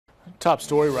Top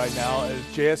story right now is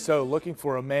JSO looking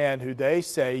for a man who they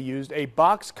say used a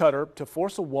box cutter to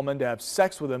force a woman to have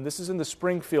sex with him. This is in the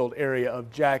Springfield area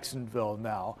of Jacksonville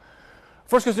now.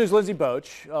 First Coast News' Lindsay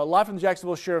Boach, live from the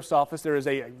Jacksonville Sheriff's Office. There is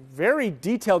a very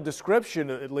detailed description,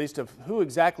 at least, of who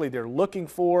exactly they're looking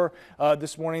for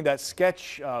this morning. That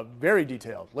sketch, very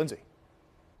detailed. Lindsay.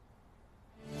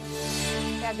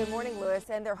 Yeah, good morning, Lewis.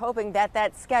 And they're hoping that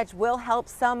that sketch will help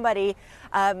somebody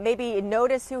maybe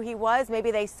notice who he was.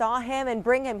 Maybe they saw him and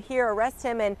bring him here, arrest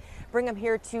him and bring him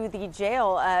here to the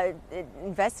jail,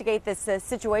 investigate this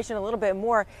situation a little bit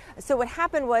more. So what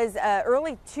happened was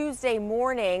early Tuesday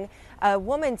morning, a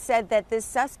woman said that this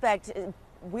suspect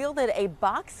wielded a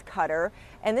box cutter,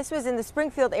 and this was in the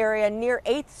Springfield area near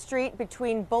 8th Street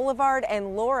between Boulevard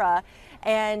and Laura.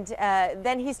 And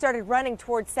then he started running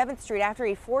towards 7th Street after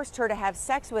he forced her to have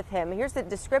sex with him. Here's the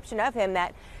description of him,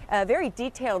 that very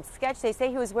detailed sketch. They say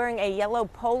he was wearing a yellow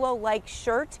polo-like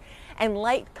shirt and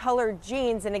light-colored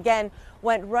jeans, and again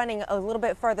went running a little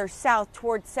bit further south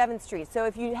towards 7th Street. So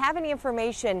if you have any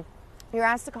information, you're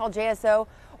asked to call JSO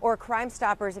or Crime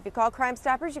Stoppers. If you call Crime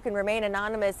Stoppers, you can remain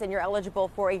anonymous and you're eligible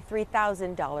for a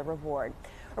 $3,000 reward.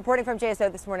 Reporting from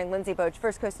JSO this morning, Lindsay Boach,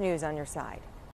 First Coast News on your side.